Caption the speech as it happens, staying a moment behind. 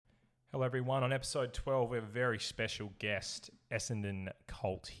Hello everyone. On episode 12 we have a very special guest, Essendon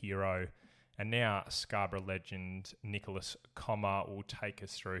cult hero and now Scarborough legend Nicholas Kommer will take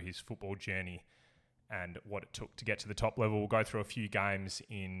us through his football journey and what it took to get to the top level. We'll go through a few games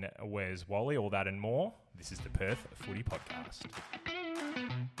in Where's Wally, all that and more. This is the Perth Footy Podcast.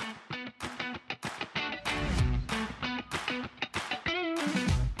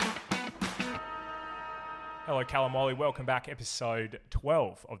 Hello, Callum Wally. Welcome back. Episode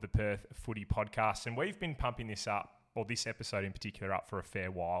 12 of the Perth Footy Podcast. And we've been pumping this up, or this episode in particular, up for a fair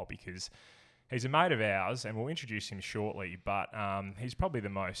while because he's a mate of ours and we'll introduce him shortly. But he's probably the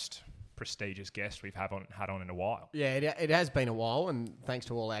most prestigious guest we've had on in a while. Yeah, it has been a while, and thanks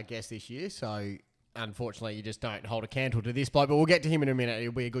to all our guests this year. So unfortunately, you just don't hold a candle to this bloke, but we'll get to him in a minute.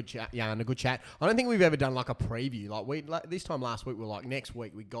 It'll be a good chat. Yeah, and a good chat. I don't think we've ever done like a preview. This time last week, we were like, next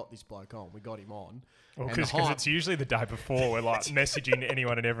week we got this bloke on. We got him on. Well, because it's usually the day before. We're like messaging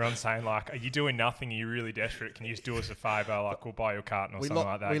anyone and everyone saying like, "Are you doing nothing? Are you really desperate? Can you just do us a favour? Like, we'll buy you a carton or something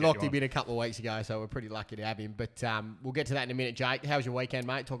like that." We locked him in a couple of weeks ago, so we're pretty lucky to have him. But we'll get to that in a minute. Jake, how was your weekend,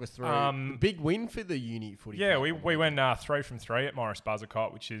 mate? Talk us through the big win for the uni footy. Yeah, we went 3 from 3 at Morris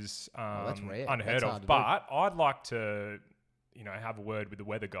Buzzercott, which is that's rare. Unheard of. But I'd like to, have a word with the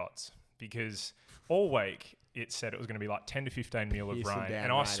weather gods because all week it said it was going to be like 10 to 15 mil of rain.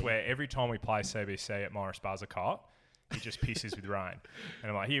 And I swear, every time we play CBC at Morris Buzzercott, it just pisses with rain. And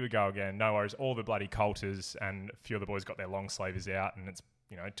I'm like, here we go again. No worries. All the bloody colters and a few of the boys got their long sleevers out and it's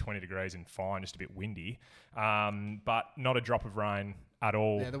 20 degrees and fine, just a bit windy. But not a drop of rain at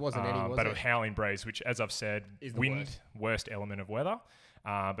all. Yeah, there wasn't any, was but there? a howling breeze, which, as I've said, is the wind, worst element of weather.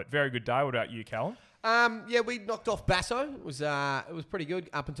 But very good day. What about you, Callum? Yeah, we knocked off Basso. It was pretty good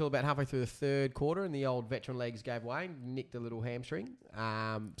up until about halfway through the third quarter, and the old veteran legs gave way, nicked a little hamstring.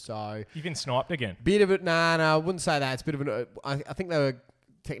 So you've been sniped again. Bit of it. No, I wouldn't say that. It's a bit of an. I think the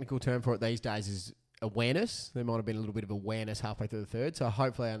technical term for it these days is awareness. There might have been a little bit of awareness halfway through the third, so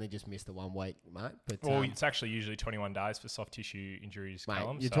hopefully I only just missed the 1 week, mate. But it's actually usually 21 days for soft tissue injuries, mate,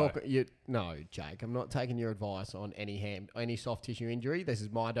 Callum. No, Jake, I'm not taking your advice on any soft tissue injury. This is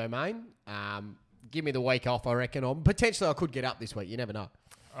my domain. Give me the week off, I reckon. Potentially I could get up this week. You never know.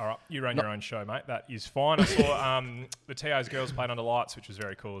 All right, you run your own show, mate. That is fine. I saw the TO's girls played under lights, which was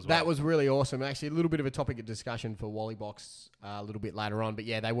very cool as well. That was really awesome. Actually, a little bit of a topic of discussion for Wally Box a little bit later on. But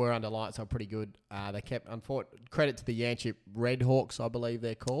yeah, they were under lights, so pretty good. They kept, credit to the Yanchep Redhawks, I believe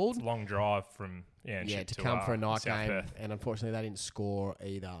they're called. It's a long drive from Yanchep to come for a night South game. Perth. And unfortunately, they didn't score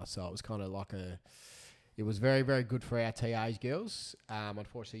either. So it was kind of like it was very, very good for our TA's girls.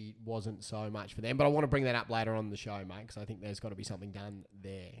 Unfortunately, it wasn't so much for them. But I want to bring that up later on in the show, mate, because I think there's got to be something done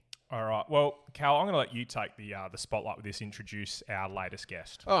there. All right. Well, Cal, I'm going to let you take the spotlight with this. Introduce our latest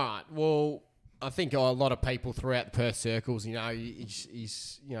guest. All right. Well, I think a lot of people throughout the Perth circles,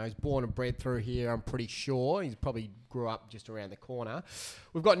 he's born and bred through here. I'm pretty sure he's probably grew up just around the corner.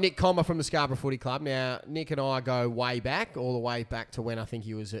 We've got Nick Kommer from the Scarborough Footy Club. Now, Nick and I go way back, all the way back to when I think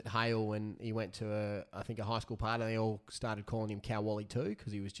he was at Hale when he went to a high school party, and they all started calling him Cow Wally too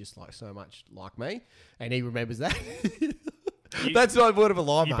because he was just like so much like me, and he remembers that. That's not a word of a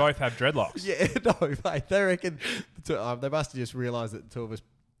lie, mate. You both have dreadlocks. Yeah, no, mate. They reckon they must have just realised that the two of us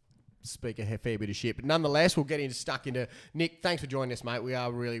speak a fair bit of shit. But nonetheless, we'll get stuck into Nick. Thanks for joining us, mate. We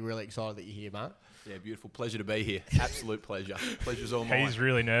are really, really excited that you're here, mate. Yeah, beautiful. Pleasure to be here. Absolute pleasure. Pleasure's all mine. He's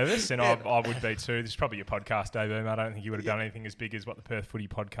really nervous, and I would be too. This is probably your podcast debut, mate. I don't think you would have done anything as big as what the Perth Footy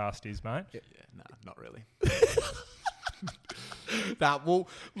Podcast is, mate. Yeah, no, not really. Well,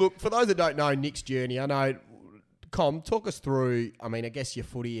 look, for those that don't know Nick's journey, I know... talk us through, I guess your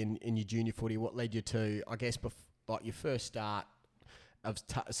footy and your junior footy, what led you to, I guess, your first start of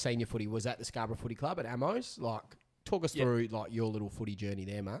senior footy was at the Scarborough Footy Club at Amos. Talk us through, your little footy journey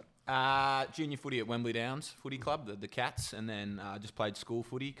there, mate. Junior footy at Wembley Downs Footy Club, the Cats, and then just played school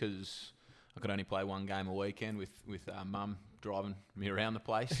footy because I could only play one game a weekend with Mum driving me around the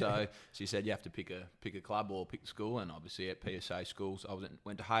place. So she said you have to pick a club or pick a school, and obviously at PSA schools I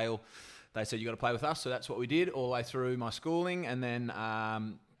went to Hale. They said you got to play with us, so that's what we did all the way through my schooling, and then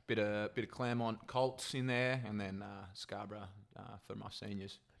bit of Claremont Colts in there, and then Scarborough for my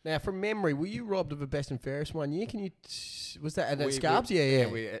seniors. Now, from memory, were you robbed of a best and fairest 1 year? Was that at Scarbs? Yeah.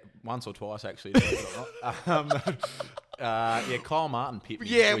 We once or twice actually. Kyle Martin picked me.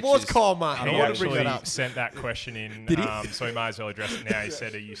 Yeah, it was Kyle Martin. He I want to bring that up. sent that question in, so he might as well address it now. He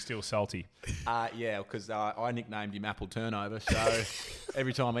said, "Are you still salty?" Because I nicknamed him Apple Turnover. So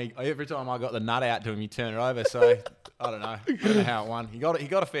every time I got the nut out to him, he turned it over. So I don't know how it won. He got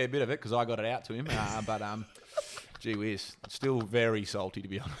a fair bit of it because I got it out to him. Gee whiz. Still very salty, to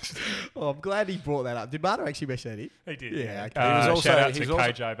be honest. Oh, I'm glad he brought that up. Did Marta actually mention that? He did. Yeah. Okay. He was also- shout out he to was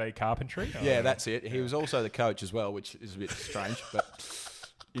also- KJV Carpentry. Yeah, that's it. He was also the coach as well, which is a bit strange, but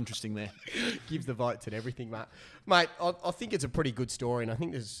interesting there. Gives the votes and everything, mate. I think it's a pretty good story, and I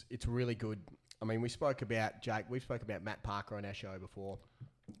think it's really good. I mean, we spoke about Matt Parker on our show before.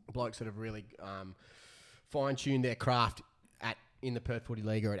 Blokes that have really fine-tuned their craft in the Perth Footy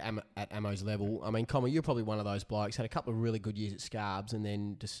League or at Ammo's level. I mean, Kommer, you're probably one of those blokes. Had a couple of really good years at Scarbs, and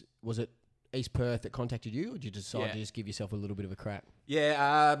then was it East Perth that contacted you, or did you decide to just give yourself a little bit of a crack?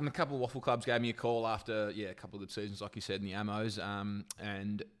 Yeah, a couple of waffle clubs gave me a call after a couple of good seasons, like you said, in the Ammos,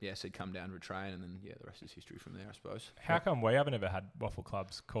 and said come down to a train, and then the rest is history from there, I suppose. How come we haven't ever had waffle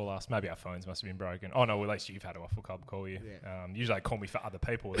clubs call us? Maybe our phones must have been broken. Oh no, well, at least you've had a waffle club call you. Yeah. Usually they call me for other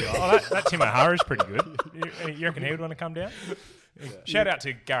people. They're like, that Tim O'Hara's pretty good. You reckon he would want to come down? Yeah. Shout out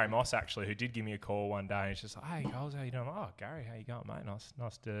to Gary Moss, actually, who did give me a call one day. And he's just like, "Hey, Coles, how you doing?" I'm like, "Oh, Gary, how you going, mate?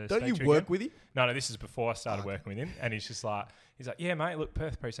 Nice to Don't speak you to work again." with him? No, this is before I started working with him. And he's like, "Yeah, mate, look,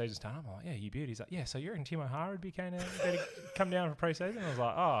 Perth pre-season's done." I'm like, "Yeah, you beauty." He's like, "Yeah, so you reckon Tim O'Hara would be keen to come down for pre-season?" I was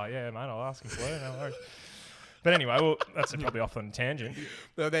like, "Oh, yeah, mate, I'll ask him for you, no worries." But anyway, well, that's probably off on a tangent.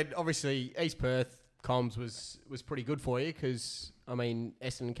 Well, then obviously East Perth comms was pretty good for you because, I mean,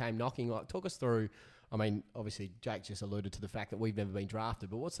 Essendon came knocking. Like, talk us through. I mean, obviously, Jake just alluded to the fact that we've never been drafted,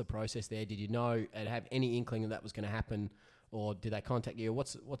 but what's the process there? Did you know and have any inkling that was going to happen, or did they contact you?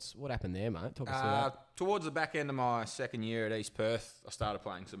 What happened there, mate? Talk us through that. Towards the back end of my second year at East Perth, I started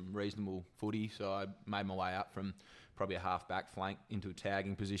playing some reasonable footy, so I made my way up from probably a half-back flank into a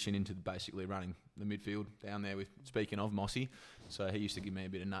tagging position into basically running the midfield down there with, speaking of, Mossy. So he used to give me a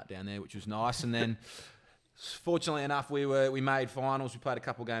bit of nut down there, which was nice. And then fortunately enough, we made finals. We played a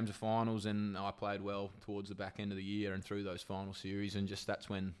couple of games of finals, and I played well towards the back end of the year and through those final series. And just that's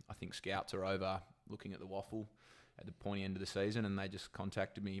when I think scouts are over looking at the waffle at the pointy end of the season, and they just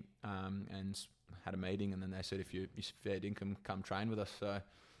contacted me and had a meeting, and then they said, if you're fair dinkum, come train with us. So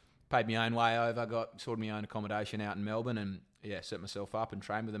paid my own way over, sorted my own accommodation out in Melbourne, and set myself up and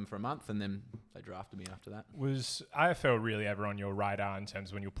trained with them for a month, and then they drafted me after that. Was AFL really ever on your radar in terms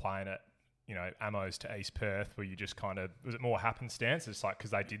of when you were playing at, Ammos to East Perth, where you just kind of, was it more happenstance? It's like,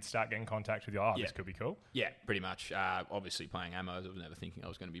 because they did start getting contact with you, this could be cool? Yeah, pretty much. Obviously playing Ammos, I was never thinking I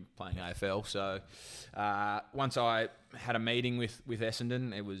was going to be playing AFL. So once I had a meeting with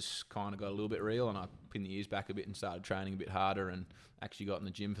Essendon, it was kind of got a little bit real, and I pinned the ears back a bit and started training a bit harder and actually got in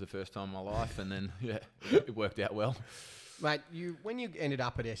the gym for the first time in my life, and then, it worked out well. Mate, when you ended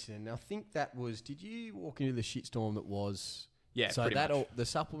up at Essendon, I think that was, did you walk into the shitstorm that was... Yeah, so pretty much. The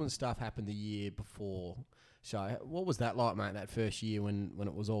supplement stuff happened the year before. So what was that like, mate, that first year when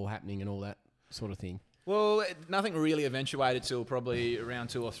it was all happening and all that sort of thing? Well, nothing really eventuated till probably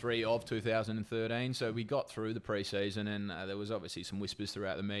around 2 or 3 of 2013. So we got through the pre-season, and there was obviously some whispers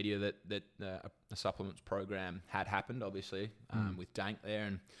throughout the media that a supplements program had happened, obviously, with Dank there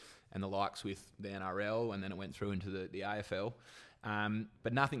and the likes with the NRL, and then it went through into the AFL.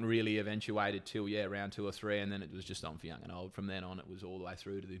 But nothing really eventuated till, around 2 or 3, and then it was just on for young and old. From then on, it was all the way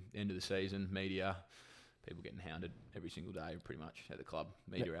through to the end of the season, media, people getting hounded every single day pretty much at the club,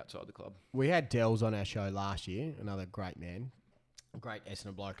 media outside the club. We had Dells on our show last year, another great man, a great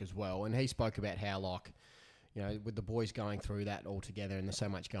Essendon bloke as well, and he spoke about how, like, with the boys going through that all together and there's so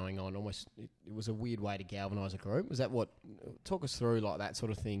much going on, almost it was a weird way to galvanise a group. Was that what? Talk us through like that sort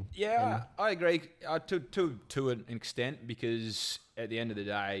of thing. Yeah, I agree to an extent, because at the end of the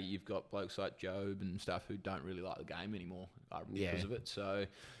day, you've got blokes like Job and stuff who don't really like the game anymore because of it. So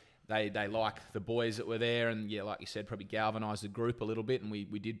they like the boys that were there, and like you said, probably galvanised the group a little bit. And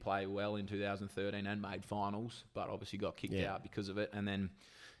we did play well in 2013 and made finals, but obviously got kicked out because of it. And then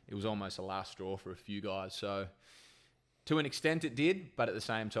it was almost a last straw for a few guys. So to an extent it did, but at the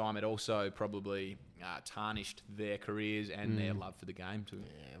same time it also probably tarnished their careers and their love for the game too.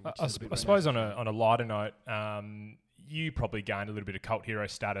 Yeah, I suppose on a lighter note, you probably gained a little bit of cult hero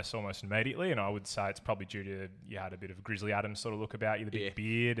status almost immediately, and I would say it's probably due to you had a bit of a Grizzly Adams sort of look about you, the big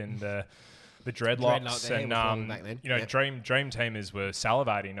beard and the dreadlocks, and back then. Dream teamers were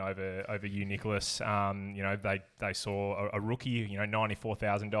salivating over you, Nicholas. They saw a rookie,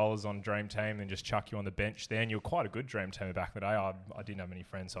 $94,000 on Dream Team, and just chuck you on the bench there. And you were quite a good Dream Teamer back in the day. I didn't have any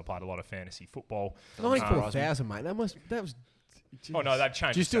friends, so I played a lot of fantasy football. 94,000, mate. That was. Geez. Oh no, they've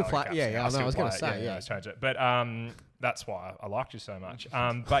changed. Do you still play? play? Yeah, I know. I was going to say, it's changed it. But that's why I liked you so much.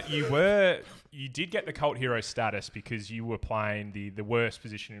 But you did get the cult hero status because you were playing the worst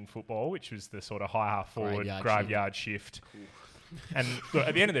position in football, which was the sort of high half forward graveyard shift. Cool. And look,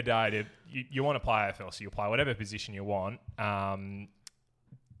 at the end of the day, you want to play AFL, so you'll play whatever position you want.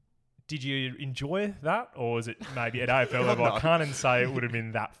 Did you enjoy that, or was it maybe at AFL level? I can't say it would have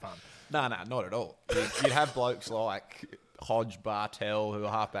been that fun. No, not at all. You'd have blokes like Hodge, Bartell, who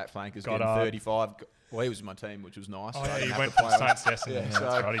are halfback flankers, getting 35. Well, he was in my team, which was nice. Oh, yeah, he went from Saints to Essendon. Yeah, so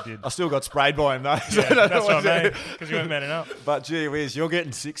that's right, he did. I still got sprayed by him, though. Yeah, that's what I mean, because you weren't manning up. But gee whiz, you're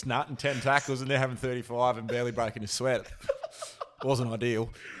getting 6 nut and 10 tackles, and they're having 35 and barely breaking a sweat. Wasn't ideal.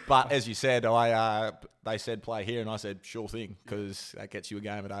 But as you said, they said play here, and I said sure thing, because that gets you a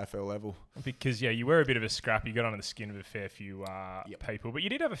game at AFL level. Because, you were a bit of a scrap. You got under the skin of a fair few people. But you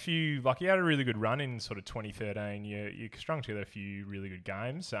did have a few, you had a really good run in sort of 2013. You strung together a few really good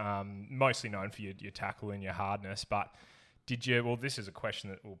games, mostly known for your tackle and your hardness. But did you, well, this is a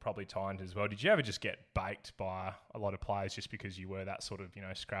question that will probably tie into as well. Did you ever just get baked by a lot of players just because you were that sort of,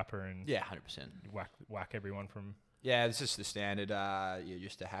 scrapper and 100%. Whack everyone from... Yeah, it's just the standard. You're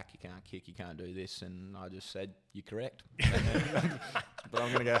just a hack. You can't kick. You can't do this. And I just said, you're correct. But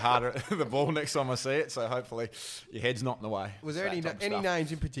I'm going to go harder at the ball next time I see it. So hopefully your head's not in the way. Was there any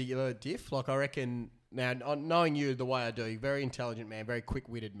names in particular, Diff? I reckon, now, knowing you the way I do, very intelligent man, very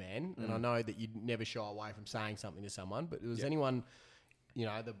quick-witted man. And I know that you'd never shy away from saying something to someone. But was anyone,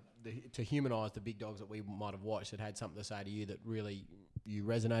 to humanise the big dogs that we might have watched that had something to say to you that really... you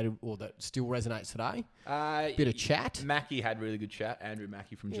resonated, or that still resonates today? Bit of chat. Mackey had really good chat. Andrew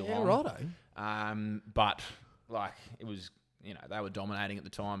Mackey from Geelong. Yeah, righto. But it was, they were dominating at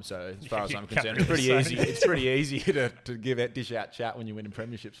the time. So as far as I'm concerned, it's pretty easy. It's pretty easy to dish out chat when you're winning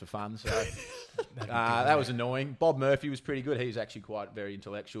premierships for fun. So that was annoying. Bob Murphy was pretty good. He was actually very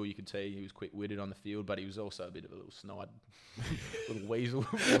intellectual. You could see he was quick-witted on the field, but he was also a bit of a little snide, little weasel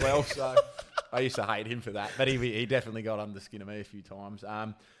as well. So I used to hate him for that, but he definitely got under the skin of me a few times.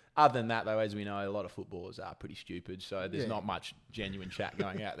 Other than that, though, as we know, a lot of footballers are pretty stupid, so there's not much genuine chat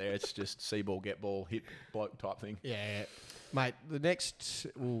going out there. It's just see ball, get ball, hit bloke type thing. Yeah. Mate, the next...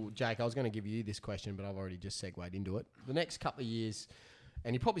 Well, Jake, I was going to give you this question, but I've already just segued into it. The next couple of years,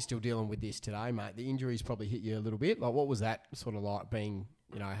 and you're probably still dealing with this today, mate, the injuries probably hit you a little bit. What was that sort of like being,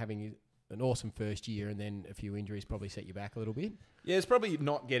 having an awesome first year and then a few injuries probably set you back a little bit? Yeah, it's probably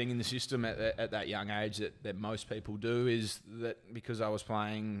not getting in the system at that young age that most people do, is that because I was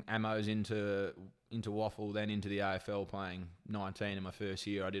playing Amos into Waffle, then into the AFL, playing 19 in my first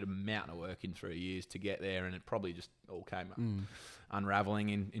year. I did a mountain of work in 3 years to get there, and it probably just all came unravelling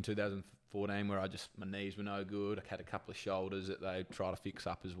in 2014, where my knees were no good. I had a couple of shoulders that they tried to fix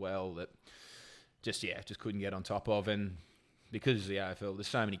up as well that just couldn't get on top of. And because of the AFL, there's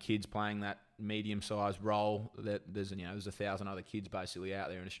so many kids playing that medium-sized role that there's 1,000 other kids basically out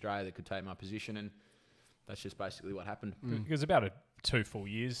there in Australia that could take my position, and that's just basically what happened. It was about 2 full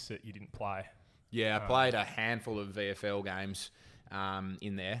years that you didn't play. Yeah, I played a handful of VFL games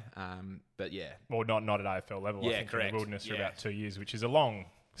in there, but yeah. Well, not at AFL level. Yeah, I think correct. In the wilderness for about 2 years, which is a long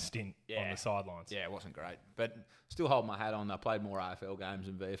stint on the sidelines. Yeah, it wasn't great, but still hold my hat on. I played more AFL games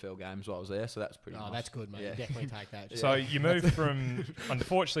than VFL games while I was there, so that's pretty nice. Oh, that's good, mate. Yeah. Definitely take that. So you moved from,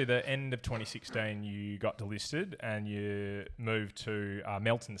 unfortunately, the end of 2016, you got delisted and you moved to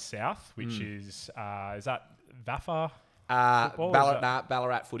Melton South, which is that VAFA?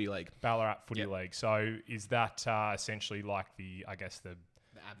 Ballarat Footy League. Ballarat Footy League. So is that essentially like the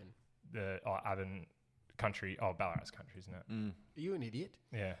Avon country? Oh, Ballarat's country, isn't it? Are you an idiot?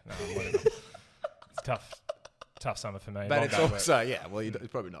 Yeah, no, whatever. It's tough summer for me. But it's also you're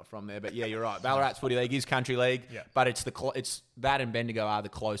probably not from there, but yeah, you're right. Ballarat's Footy League is country league, but it's it's that and Bendigo are the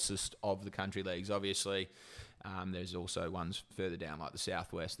closest of the country leagues. Obviously, there's also ones further down like the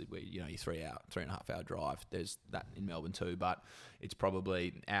southwest that where you 3.5 hour drive. There's that in Melbourne too, but it's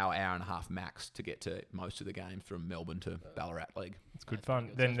probably hour and a half max to get to most of the games from Melbourne to Ballarat League. It's good fun.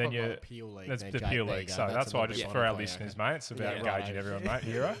 Then you that's the Peel League. So that's why just for our listeners, mate, it's about engaging everyone, mate.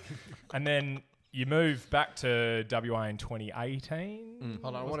 Hero, and then. You moved back to WA in 2018.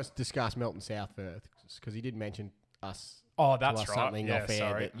 Hold on, I want to discuss Melton South first because he did mention us. Oh, that's right. Something off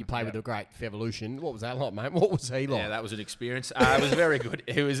air that you played with the great Fevolution. What was that like, mate? What was he like? Yeah, that was an experience. It was very good.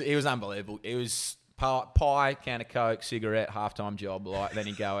 It was unbelievable. It was pie, can of Coke, cigarette, halftime job. Then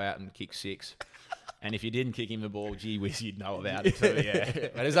he'd go out and kick 6. And if you didn't kick him the ball, gee whiz, you'd know about it too. Yeah,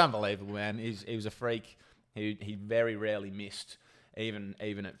 but it was unbelievable, man. He was a freak. He very rarely missed, even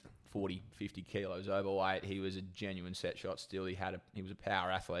at 40, 50 kilos overweight. He was a genuine set shot still. He was a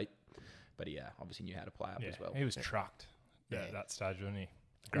power athlete, but he obviously knew how to play up as well. He was trucked at that stage, wasn't he?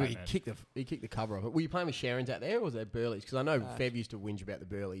 Great, he kicked the cover of it. Were you playing with Sharons out there, or was there Burleys? Because I know Fev used to whinge about the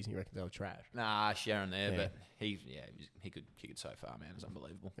Burleys, and he reckoned they were trash. Nah, Sharon there, but he could kick it so far, man. It was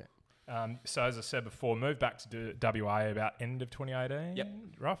unbelievable. Yeah. So as I said before, moved back to WA about end of 2018. Yep.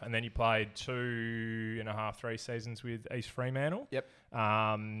 Rough. And then you played 2.5, 3 seasons with East Fremantle. Yep.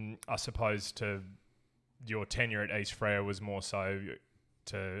 I suppose your tenure at East Freo was more so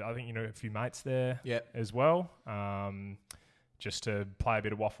I think a few mates there as well. Just to play a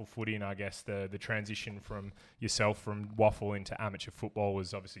bit of waffle footy, and I guess the transition from yourself from waffle into amateur football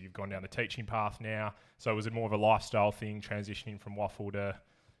was obviously you've gone down the teaching path now. So was it more of a lifestyle thing, transitioning from waffle to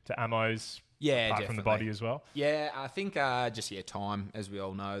Amos? Yeah, apart definitely. from the body as well. Yeah, I think time, as we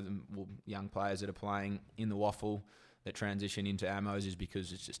all know, the young players that are playing in the waffle that transition into Amos is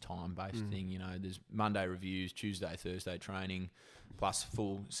because it's just time-based thing. There's Monday reviews, Tuesday, Thursday training, plus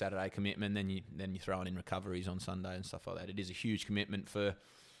full Saturday commitment. Then you throw in recoveries on Sunday and stuff like that. It is a huge commitment for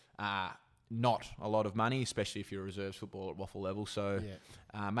not a lot of money, especially if you're a reserves football at waffle level. So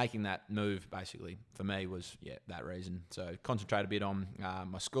making that move basically for me was that reason. So concentrate a bit on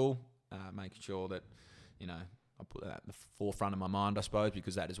my school, making sure that I put that at the forefront of my mind, I suppose,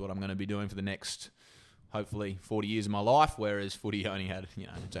 because that is what I'm going to be doing for the next hopefully 40 years of my life, whereas footy only had,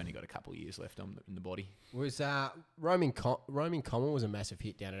 it's only got a couple of years left in the body. Was roaming Kommer was a massive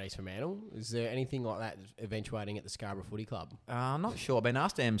hit down at East Fremantle. Is there anything like that eventuating at the Scarborough Footy Club? I'm not sure. I've been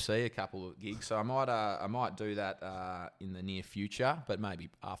asked to MC a couple of gigs, so I might do that in the near future, but maybe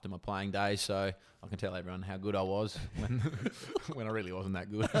after my playing days, so I can tell everyone how good I was when I really wasn't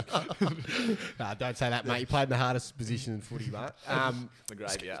that good. Don't say that, mate. You played in the hardest position in footy, mate. The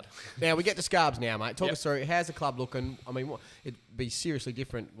graveyard. Now we get to Scarbs now, mate. Talk us through, how's the club looking? I mean, it'd be seriously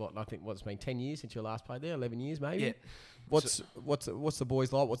different. It's been 10 years since you last played there, 11 years maybe. Yeah. What's the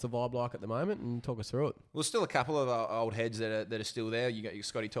boys like? What's the vibe like at the moment? And talk us through it. Well, still a couple of old heads that are still there. You got your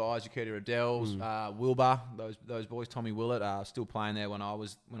Scotty Tyres, your Curtis Addells, Wilbur. Those boys, Tommy Willett, are still playing there when I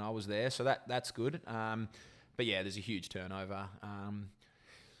was there. So that's good. But yeah, there's a huge turnover.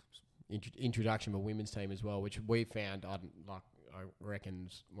 Introduction of a women's team as well, which we found I reckon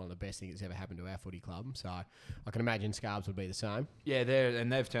is one of the best things that's ever happened to our footy club. So I can imagine Scarbs would be the same. Yeah,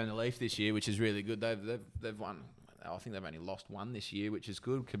 they've turned the leaf this year, which is really good. They've won. I think they've only lost one this year, which is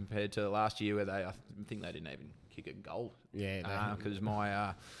good compared to last year where I think they didn't even kick a goal. Yeah, because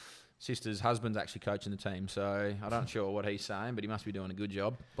my sister's husband's actually coaching the team, so I'm not sure what he's saying, but he must be doing a good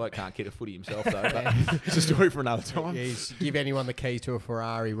job. Bloke can't kick a footy himself though. But it's a story for another time. Yeah, give anyone the keys to a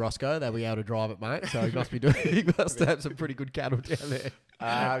Ferrari Roscoe, they'll be able to drive it, mate. So he must have some pretty good cattle down there.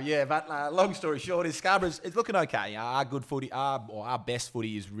 But long story short is Scarborough's it's looking okay. Our good footy, our best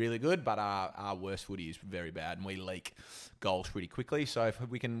footy is really good, but our worst footy is very bad, and we leak goals pretty quickly. So if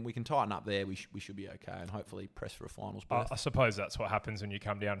we can tighten up there, we should be okay, and hopefully press for a finals berth. I suppose that's what happens when you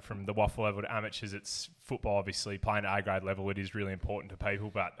come down from the waffle level to amateurs. It's football, obviously playing at A-grade level. It is really important to people,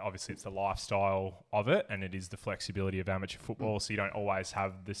 but obviously it's the lifestyle of it, and it is the flexibility of amateur football. So you don't always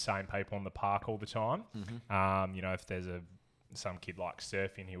have the same people on the park all the time. If there's some kid likes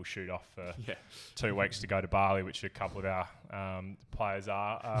surfing, he'll shoot off for 2 weeks to go to Bali, which a couple of our players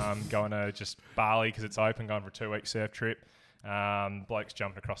are going to just Bali because it's open, going for a 2-week surf trip. Blokes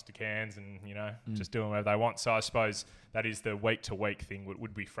jumping across to Cairns and just doing whatever they want. So I suppose that is the week to week thing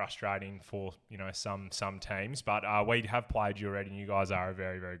would be frustrating for some teams. But we have played you already, and you guys are a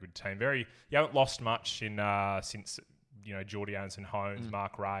very, very good team. You haven't lost much in since Geordie Anderson, Holmes,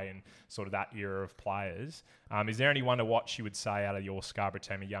 Mark Ray, and sort of that era of players. Is there anyone to watch you would say out of your Scarborough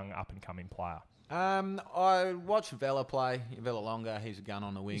team, a young up and coming player? I watched Vela play. Vela Longa, he's a gun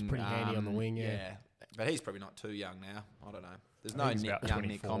on the wing. He's pretty handy on the wing, yeah. But he's probably not too young now. I don't know. There's no young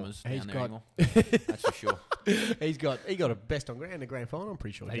Nick Commers down there anymore. That's for sure. He got a best on ground in the grand final, I'm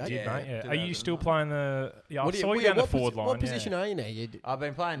pretty sure. He did, mate. Yeah. Are you still playing the... Yeah, I saw you down the forward line. What position are you now? I've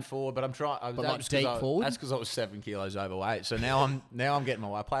been playing forward, but I'm trying... deep forward? That's because I was 7 kilos overweight. So now I'm getting my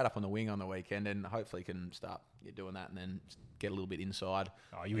way. I played up on the wing on the weekend and hopefully can start doing that and then get a little bit inside.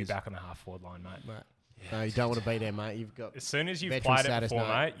 Oh, you'll be back on the half forward line, mate. Yeah. No, you don't want to be there, mate. You've got as soon as you've played it before,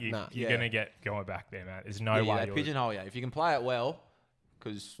 mate, you're going to get going back there, mate. There's no way. They pigeonhole you. If you can play it well,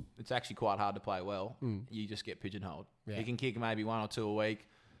 because it's actually quite hard to play well, you just get pigeonholed. Yeah. You can kick maybe 1 or 2 a week,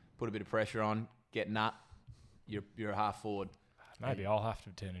 put a bit of pressure on, get nut, you're a half forward. Maybe I'll have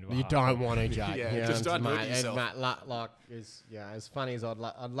to turn into a You half don't want to, Jake. Just don't do it yourself. As funny as I'd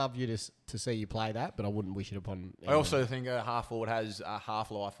love you to see you play that, but I wouldn't wish it upon anyone. I also think a half forward has a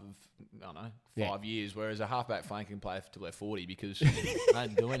half-life of, I don't know, 5 years, whereas a halfback flank can play till they're 40 because they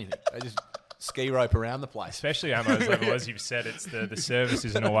don't do anything. They just ski rope around the place. Especially Amo's level, as you've said, it's the service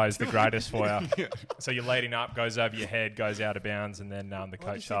isn't always the greatest for you. So you're leading up, goes over your head, goes out of bounds, and then the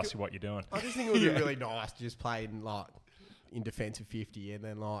coach asks you what you're doing. I just think it would be really nice to just play in defensive 50, and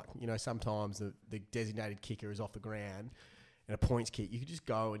then sometimes the designated kicker is off the ground, and a points kick, you could just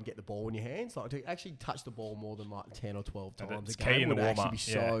go and get the ball in your hands. Like to actually touch the ball more than like 10 or 12 times It's a game key in the would actually warm-up. be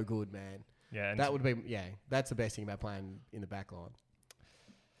so good, man. Yeah, That would be, that's the best thing about playing in the back line.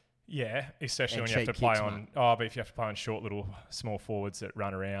 Yeah, especially And when you have to cheap play kicks, on. mate. Oh, but if you have to play on short little small forwards that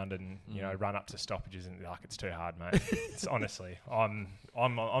run around and run up to stoppages, and like it's too hard, mate. It's honestly, I'm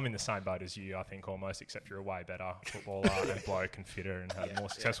in the same boat as you. I think almost, except you're a way better footballer and bloke and fitter and had a more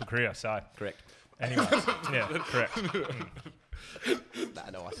successful career. So Correct. anyway, yeah, correct.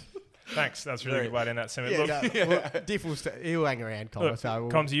 Nice. Thanks. That's a really good way to end that segment. Diff will he'll hang around, Kommer. So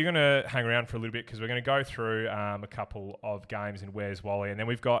Coms, you're going to hang around for a little bit because we're going to go through a couple of games in Where's Wally, and then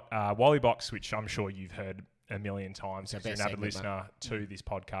we've got Wally Box, which I'm sure you've heard a million times because you're an avid listener to this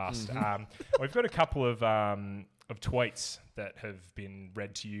podcast. We've got a couple of tweets that have been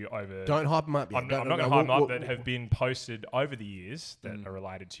read to you over. Don't hype them up yet. I'm not going to hype them up, that have been posted over the years that are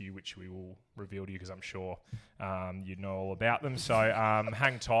related to you, which we will reveal to you because I'm sure you know all about them. So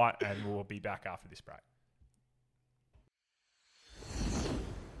hang tight and we'll be back after this break.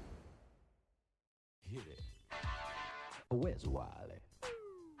 Hit it. Where's Wally?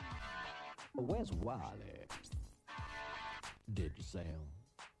 Where's Wally? Did you sound?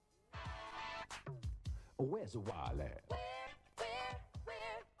 Where's Wally?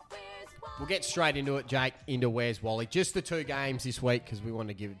 We'll get straight into it, Jake, into Where's Wally. Just the 2 games this week because we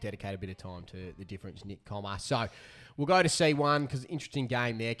want to dedicate a bit of time to the difference, Nick Kommer. So we'll go to C1 because interesting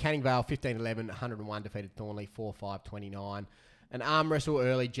game there. Canning Vale 15-11, 101 defeated Thornley 4-5-29. An arm wrestle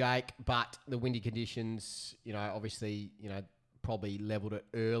early, Jake, but the windy conditions, obviously, probably levelled it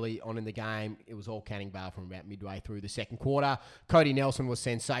early on in the game. It was all Canning Vale from about midway through the second quarter. Cody Nelson was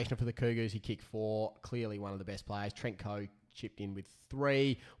sensational for the Cougars. He kicked 4, clearly one of the best players. Trent Coe chipped in with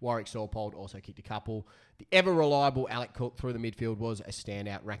 3. Warwick Sorpold also kicked a couple. The ever-reliable Alec Cook through the midfield was a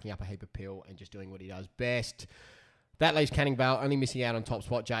standout, racking up a heap of pill and just doing what he does best. That leaves Canning Vale only missing out on top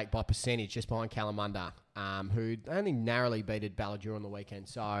spot, Jake, by percentage, just behind Kalamunda, who only narrowly beated Ballajur on the weekend.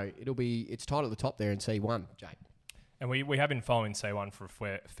 So it's tight at the top there in C1, Jake. And we have been following C1 for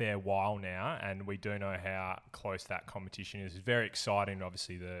a fair while now, and we do know how close that competition is. It's very exciting.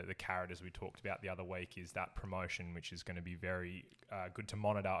 Obviously, the carrot, as we talked about the other week, is that promotion, which is going to be very good to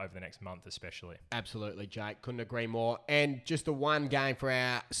monitor over the next month especially. Absolutely, Jake. Couldn't agree more. And just the one game for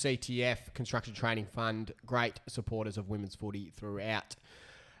our CTF, Construction Training Fund. Great supporters of women's footy throughout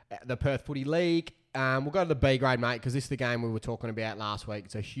the Perth Footy League. We'll go to the B grade, mate, because this is the game we were talking about last week.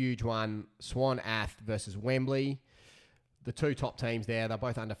 It's a huge one. Swan Ath versus Wembley. The 2 top teams there, they're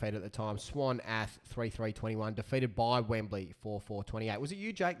both undefeated at the time. Swan Ath 3-3-21, defeated by Wembley 4-4-28. Was it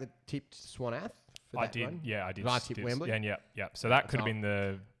you, Jake, that tipped Swan Ath? I did. Yeah, I did. Did I tip Wembley? Yeah. So that could have been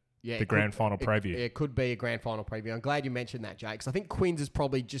the grand final preview. It could be a grand final preview. I'm glad you mentioned that, Jake, because I think Quins is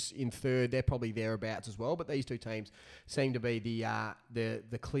probably just in third. They're probably thereabouts as well, but these 2 teams seem to be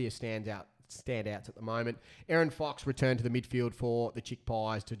the clear standouts at the moment. Erin Fox returned to the midfield for the Chick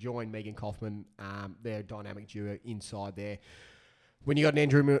Pies to join Megan Kaufman, their dynamic duo inside there. When you got an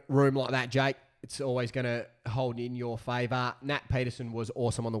injury room like that, Jake, it's always going to hold in your favour. Nat Peterson was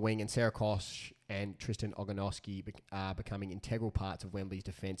awesome on the wing, and Sarah Kosh and Tristan Ogonowski are becoming integral parts of Wembley's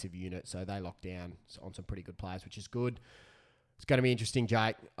defensive unit, so they locked down on some pretty good players, which is good. It's going to be interesting,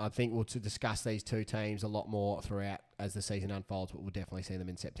 Jake. I think we'll discuss these 2 teams a lot more throughout as the season unfolds, but we'll definitely see them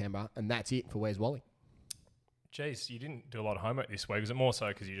in September. And that's it for Where's Wally? Jeez, you didn't do a lot of homework this week. Was it more so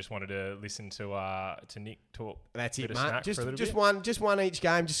because you just wanted to listen to Nick talk? That's it, mate. Just one each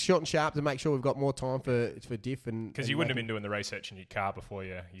game, just short and sharp to make sure we've got more time for Diff and. Because you wouldn't have been doing the research in your car before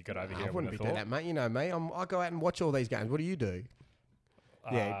you got over here. I wouldn't be doing that, mate. You know me. I go out and watch all these games. What do you do?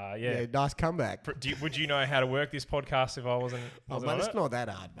 Yeah, nice comeback. Would you know how to work this podcast if I wasn't mate, on it's it? not that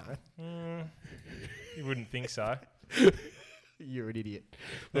hard, mate. You wouldn't think so. You're an idiot.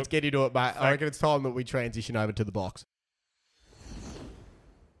 Let's get into it, mate. I reckon it's time that we transition over to the box.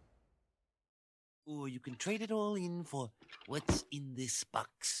 Or you can trade it all in for what's in this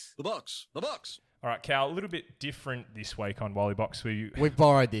box. The box. All right, Cal, a little bit different this week on Wally Box. We've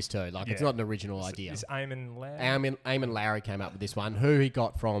borrowed this too. It's not an original idea. Is Eamon Lowry? Eamon Lowry came up with this one, who he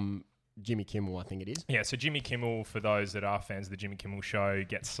got from Jimmy Kimmel, I think it is. Yeah, so Jimmy Kimmel, for those that are fans of the Jimmy Kimmel show,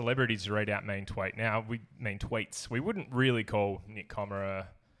 gets celebrities to read out mean tweets. We wouldn't really call Nick Kommer a...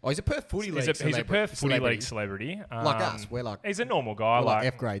 Oh, he's a Perth Footy League celebrity. He's a Perth Footy League celebrity. Like us. We're like... He's a normal guy. We're like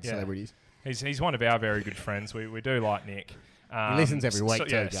F-grade celebrities. He's one of our very good friends. We do like Nick. He listens every week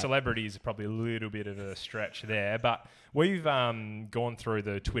too. Celebrity is probably a little bit of a stretch there, but we've gone through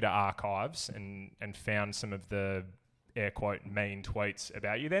the Twitter archives and found some of the air quote mean tweets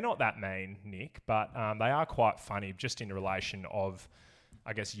about you. They're not that mean, Nick, but they are quite funny just in relation of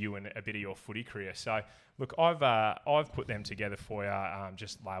I guess, you and a bit of your footy career. So, look, I've put them together for you,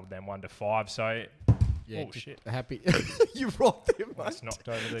 just labelled them 1 to 5. So, Yeah, oh, shit. Happy. You've rocked them, mate. Just knocked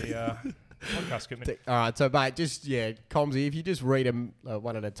over the podcast equipment. All right, so, mate, just, Comsy, if you just read them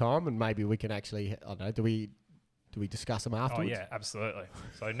one at a time, and maybe we can actually, I don't know, do we discuss them Oh, afterwards? yeah, absolutely.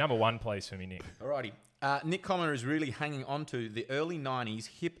 So, number 1, please, for me, Nick. Alrighty. Nick Kommer is really hanging on to the early 90s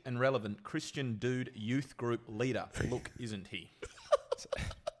hip and relevant Christian dude youth group leader. Look, isn't he?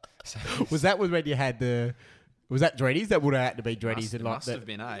 Was that when you had the... Was that Dreadies? That would have had to be Dreadies. Must have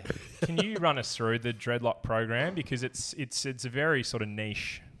been, eh? Can you run us through the dreadlock program? Because it's a very sort of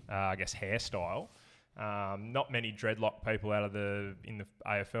niche, I guess, hairstyle. Not many dreadlock people in the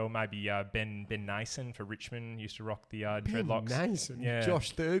AFL. Maybe Ben Nason for Richmond used to rock the dreadlocks. Nason. Yeah.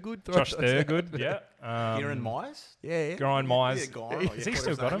 Josh Thurgood. Josh Thurgood, yeah. Kieran Myers? Yeah. Grind Myers. Yeah, Grind. Has he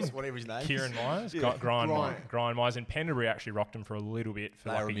still got him? Whatever his name Kieran is. Myers? Yeah. Grind Myers. And Pendlebury actually rocked him for a little bit for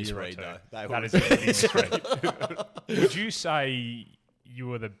They like were a year or misread, two. though. That is a big misread. Would you say you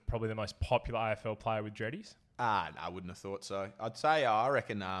were probably the most popular AFL player with dreadies? No, I wouldn't have thought so. I'd say, I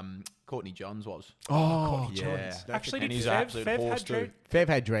reckon Courtney Johns was. Oh, Yeah. Actually, And did he's Fev, an absolute Fev horse had too. dread? Fev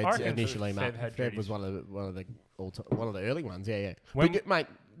had dreads I reckon initially, Fev mate. had Fev was dreadies. one of the early ones. Yeah. When- But, mate,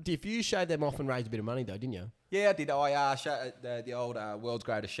 if you shaved them off and raised a bit of money though, didn't you? Yeah, I did. I the old world's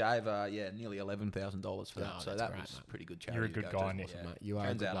greatest shave. Nearly $11,000 for that. Oh, So that's that great, was mate. pretty good charity. You're a to good go guy, to. Nick. Yeah. Mate, you are a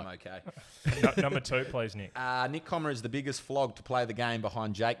Turns good out I'm bloke. okay. Number 2, please, Nick. Nick Kommer is the biggest flog to play the game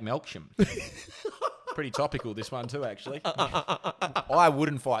behind Jake Melksham. Pretty topical, this one too, actually. I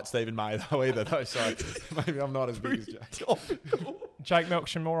wouldn't fight Stephen May though either, so maybe I'm not as big as Jake. Jake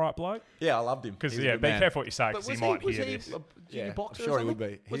Melksham, all right bloke? Yeah, I loved him. Because, He was a yeah, good be man. careful what you say, because he might hear this. Junior Yeah, boxer I'm or sure he would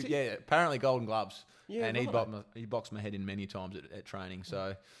something? be. Was Yeah, apparently golden gloves. Yeah, and right. he boxed my head in many times at training,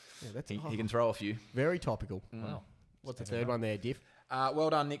 so Yeah, that's he can throw a few. very topical. Wow. What's the third one there, Diff? Well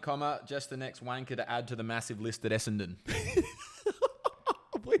done, Nick Kommer. Just the next wanker to add to the massive list at Essendon.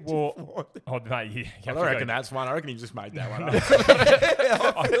 Well, mate, you have to go- that's one. I reckon he just made that one up.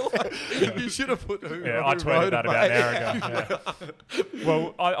 You should have put who. Yeah, I tweeted that about an hour ago. Yeah.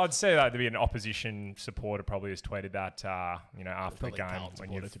 Well, I'd say that to be an opposition supporter probably has tweeted that, after the Probably game Carlton when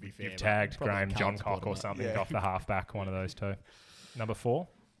supporter, to be fair, you've mate. tagged Probably Graham Carlton Johncock supporter, or mate. something Yeah. off the halfback, one of those two. Number 4.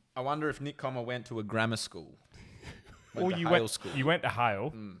 I wonder if Nick Kommer went to a grammar school. Well, to you Hale went. school. You went to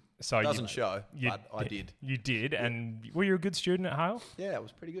Hale, so Doesn't show, but I did. You did, and were you a good student at Hale? Yeah, it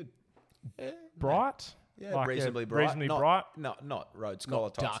was pretty good. Bright. Yeah, Like, reasonably bright. Reasonably not, bright. Not Rhodes Scholar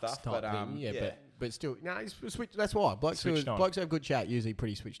Not type ducks stuff, type but thing, yeah. but still, no, he's switched. That's why blokes Switched on. have good chat. Usually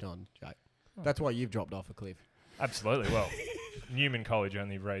pretty switched on, Jake. That's why you've dropped off a cliff. Absolutely. Well, Newman College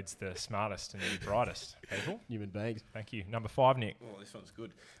only reads the smartest and the brightest people. Human beings. Thank you. Number 5, Nick. Oh, this one's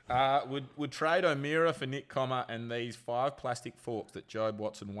good. Would trade O'Meara for Nick Kommer and these 5 plastic forks that Job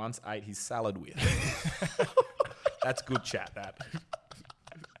Watson once ate his salad with. That's good chat, that.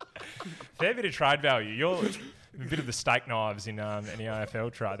 Fair bit of trade value. You're a bit of the steak knives in any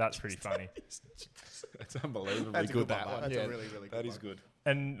AFL trade. That's pretty funny. That's unbelievably That's a good, good that one, one. mate. That's a Yeah, really, really good That is one. good.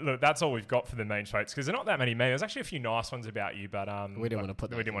 And look, that's all we've got for the main traits because there are not that many me. There's actually a few nice ones about you, but We didn't want to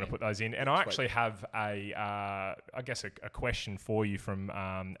put we those didn't want to in. put those in. And I actually have a question for you from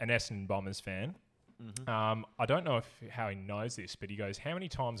an Essendon Bombers fan. I don't know how he knows this, but he goes, "How many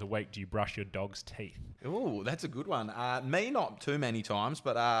times a week do you brush your dog's teeth?" Oh, that's a good one. Me, not too many times,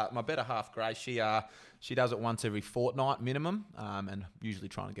 but my better half, Grace, she does it once every fortnight minimum, and usually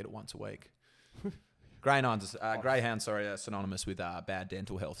trying to get it once a week. Greyhounds are synonymous with bad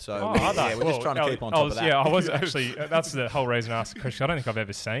dental health. So are they? we're just trying to keep on top of that. Yeah, I was actually. That's the whole reason I asked the question. I don't think I've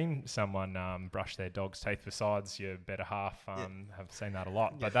ever seen someone brush their dog's teeth besides your better half. Have seen that a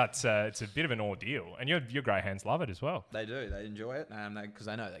lot, but that's it's a bit of an ordeal, and your greyhounds love it as well. They do. They enjoy it because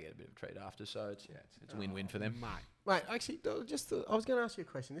they know they get a bit of a treat after. So it's a win-win for them. Mate, actually, I was going to ask you a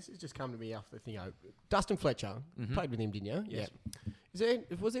question. This has just come to me off the thing. Dustin Fletcher, played with him, didn't you? Yes. Yeah.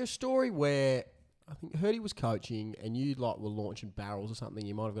 Was there a story where I think heard he was coaching and you were launching barrels or something?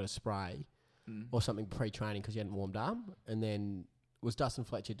 You might have got a spray or something pre-training because you hadn't warmed up, and then was Dustin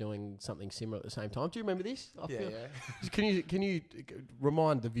Fletcher doing something similar at the same time? Do you remember this? Can you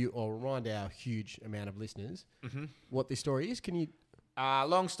remind the view or remind our huge amount of listeners what this story is? Can you?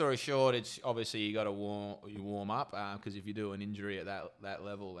 Long story short, it's obviously you got to warm up because if you do an injury at that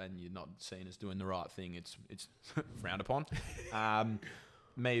level and you're not seen as doing the right thing, it's frowned upon.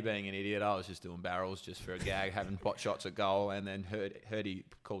 Me being an idiot, I was just doing barrels just for a gag, having pot shots at goal, and then heard he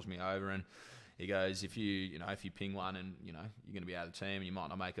calls me over and he goes, if you ping one and, you're going to be out of the team, you might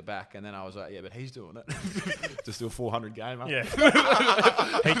not make it back. And then I was like, yeah, but he's doing it. Just do a 400 gamer. Yeah.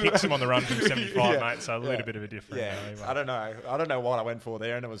 He kicks him on the run from 75, mate, so a little bit of a difference. Yeah, I don't know what I went for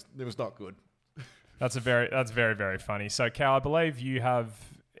there, and it was not good. That's very, very funny. So, Cal, I believe you have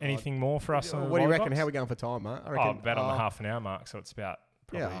anything more for us on the What do you reckon? Lollipops? How are we going for time, mate? I reckon, About on the half an hour mark, so it's about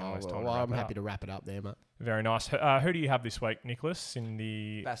probably almost time to wrap I'm it happy up. to wrap it up there, mate. Very nice. Who do you have this week, Nicholas, in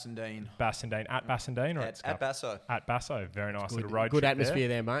the Bassendean. At Bassendean or At Basso. At Basso. Very nice little road Good trip atmosphere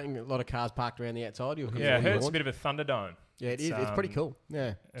there, mate. And a lot of cars parked around the outside. Yeah, I heard it's a bit of a Thunderdome. Yeah, it is. It's pretty cool.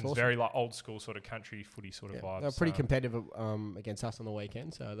 Yeah, It's awesome. very like old school sort of country footy sort of vibes. They're pretty competitive against us on the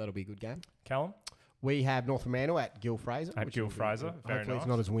weekend, so that'll be a good game. Callum? We have North Fremantle at Gil Fraser. At Gil Fraser. Very Hopefully nice. it's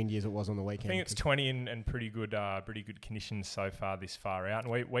not as windy as it was on the weekend. I think it's 20 and pretty good conditions so far this far out.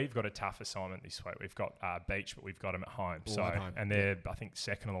 And we've got a tough assignment this week. We've got Beach, but we've got them at home. And they're, I think,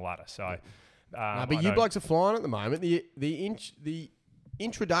 second on the ladder. So, but you blokes are flying at the moment. The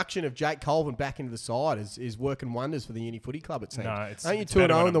introduction of Jake Colvin back into the side is working wonders for the Uni Footy Club, it seems. No, Aren't you it's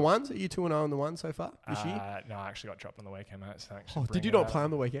 2-0 in the ones? Are you 2-0 in the ones so far this year? No, I actually got dropped on the weekend, mate. So thanks. Did you not play on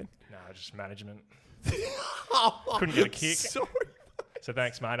the weekend? No, just management. Couldn't get a kick. Sorry. So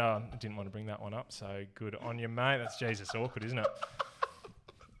thanks, mate. I didn't want to bring that one up. So good on you, mate. That's Jesus awkward, isn't it?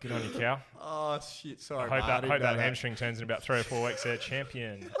 Good on you, Cal. Oh, shit. Sorry, I hope that hamstring turns in about 3 or 4 weeks there,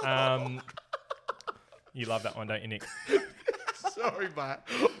 champion. You love that one, don't you, Nick? Sorry, mate.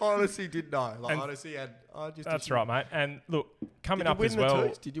 Honestly, didn't know. That's right, mate. And look, coming up as Did you well. win the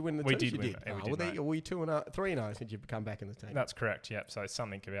twos? Did you win the we twos? did win. You Yeah, we did. did, mate. Were you 3-0 since you've come back in the team? That's correct, yep. So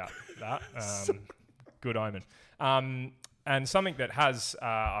something about that. Good omen. And something that has,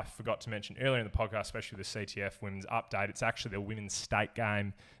 I forgot to mention earlier in the podcast, especially the CTF Women's Update, it's actually the Women's State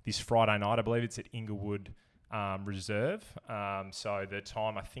game this Friday night. I believe it's at Inglewood Reserve. So the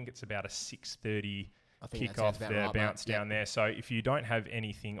time, I think it's about a 6:30 kick-off there, bounce down there. So if you don't have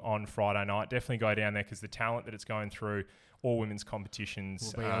anything on Friday night, definitely go down there because the talent that it's going through, all women's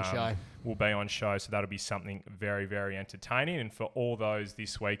competitions will be on show. So that'll be something very, very entertaining. And for all those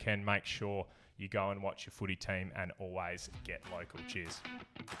this weekend, make sure you go and watch your footy team and always get local. Cheers.